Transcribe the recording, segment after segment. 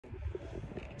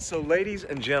So ladies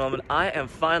and gentlemen, I am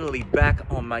finally back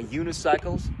on my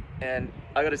unicycles, and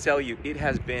I gotta tell you, it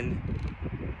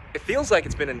feels like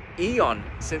it's been an eon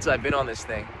since I've been on this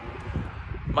thing.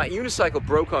 My unicycle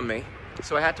broke on me,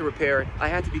 so I had to repair it. I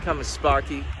had to become a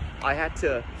Sparky. I had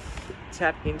to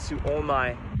tap into all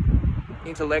my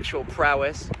intellectual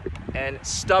prowess and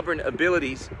stubborn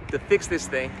abilities to fix this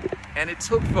thing, and it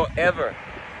took forever.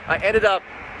 I ended up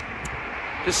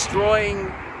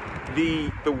destroying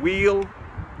the wheel,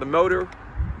 the motor,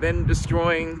 then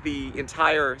destroying the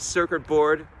entire circuit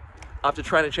board after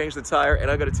trying to change the tire. And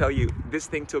I gotta tell you, this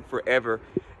thing took forever,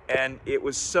 and it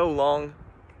was so long,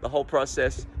 the whole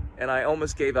process, and I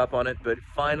almost gave up on it, but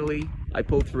finally I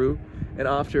pulled through. And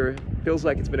after, feels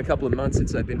like it's been a couple of months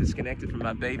since I've been disconnected from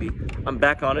my baby, I'm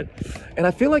back on it, and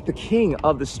I feel like the king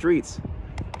of the streets.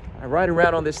 I ride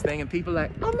around on this thing and people are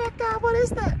like, oh my God, what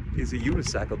is that? It's a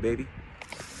unicycle, baby.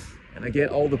 And I get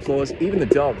all the applause, even the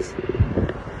dogs.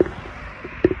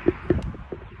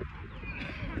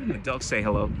 The dogs say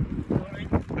hello.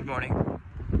 Good morning.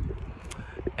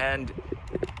 And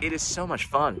it is so much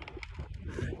fun.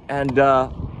 And I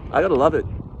gotta love it.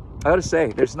 I gotta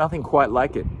say, there's nothing quite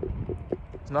like it.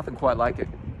 There's nothing quite like it.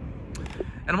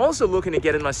 And I'm also looking at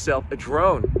getting myself a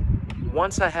drone.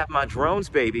 Once I have my drones,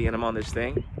 baby, and I'm on this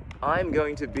thing, I'm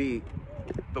going to be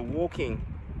the walking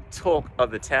talk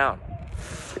of the town.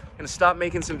 I'm gonna start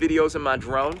making some videos on my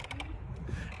drone,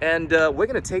 and we're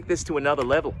gonna take this to another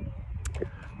level.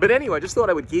 But anyway, I just thought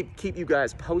I would keep you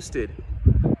guys posted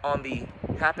on the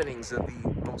happenings of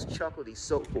the most chocolatey,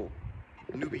 soulful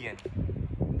Nubian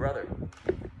brother,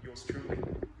 yours truly.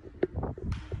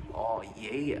 Oh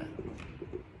yeah.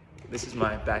 This is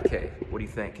my bat cave. What do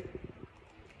you think?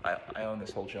 I own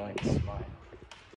this whole joint. This is mine.